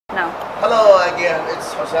now. Hello again,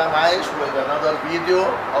 it's Hussam Aish with another video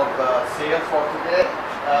of sale for today.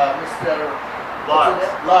 Mr. Lars.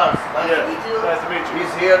 Lars, nice Yes, to meet you. nice to meet you.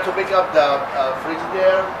 He's here to pick up the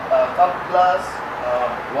Frigidaire top glass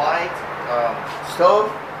white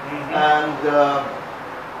stove. And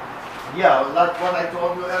yeah, like what I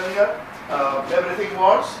told you earlier, everything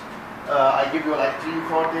works. I give you like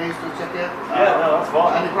 3-4 days to check it. Yeah, no, that's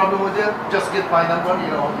fine. Any problem with it? Just get my number.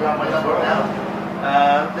 You know, you have my number now.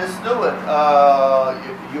 Let's do it.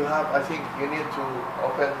 You have, I think you need to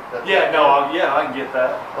open the. Yeah, no, yeah, I can get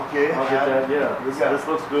that. Okay. I'll get that. Yeah, this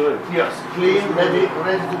looks good. Yes, clean, ready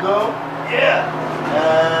to go. Yeah.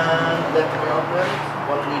 And let me open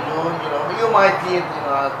what we do. You know, you might need,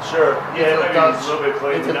 Sure. Yeah, little maybe touch, it's a little bit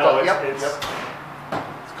clean. little No, touch. it's Yep.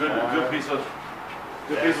 good.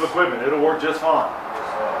 Good piece of equipment. It'll work just fine.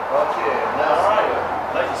 Okay. All right.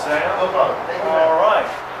 Thank you, Sam. No problem. Thank you. All right.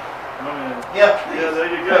 Yeah, yeah, there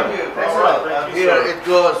you go. Thank you. Thanks a All right, lot. thank you, Here sir. it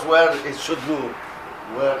goes where it should go.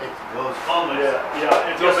 Where it goes. Almost. Yeah.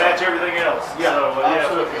 It's gonna match everything else. Yeah, So,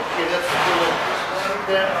 absolutely. Okay, let's do it.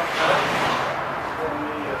 There.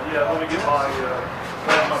 Let me get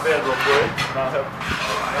grab my bed real quick. And I'll have.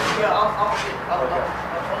 Yeah, I'll do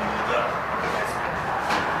that.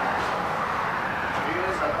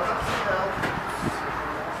 Here's another cell.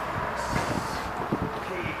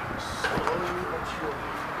 Okay, slowly but surely.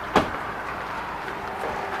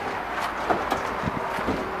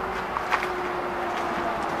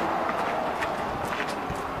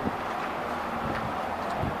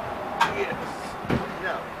 Yes.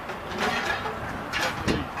 Now.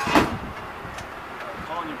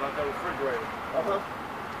 Calling you about that refrigerator. Uh-huh.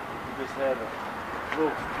 We just had a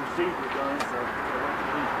little procedure done, so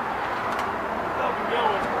I'll be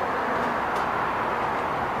going.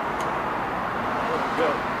 There we go.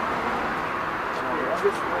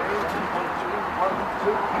 This way. 1, 2,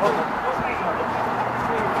 1, 2.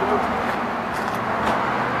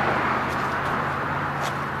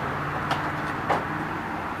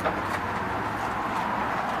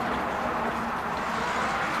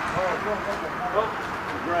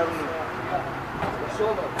 Grabbing the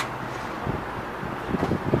Shoulder.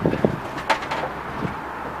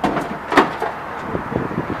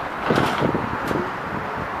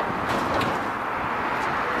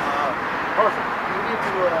 perfect. You need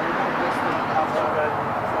to remove this thing after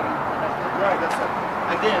before you connect it. Right, that's it.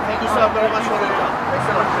 Again, thank you so very much for your time. Thanks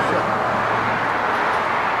a lot.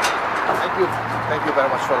 Thank you. Thank you very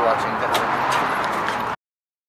much for watching. That's it.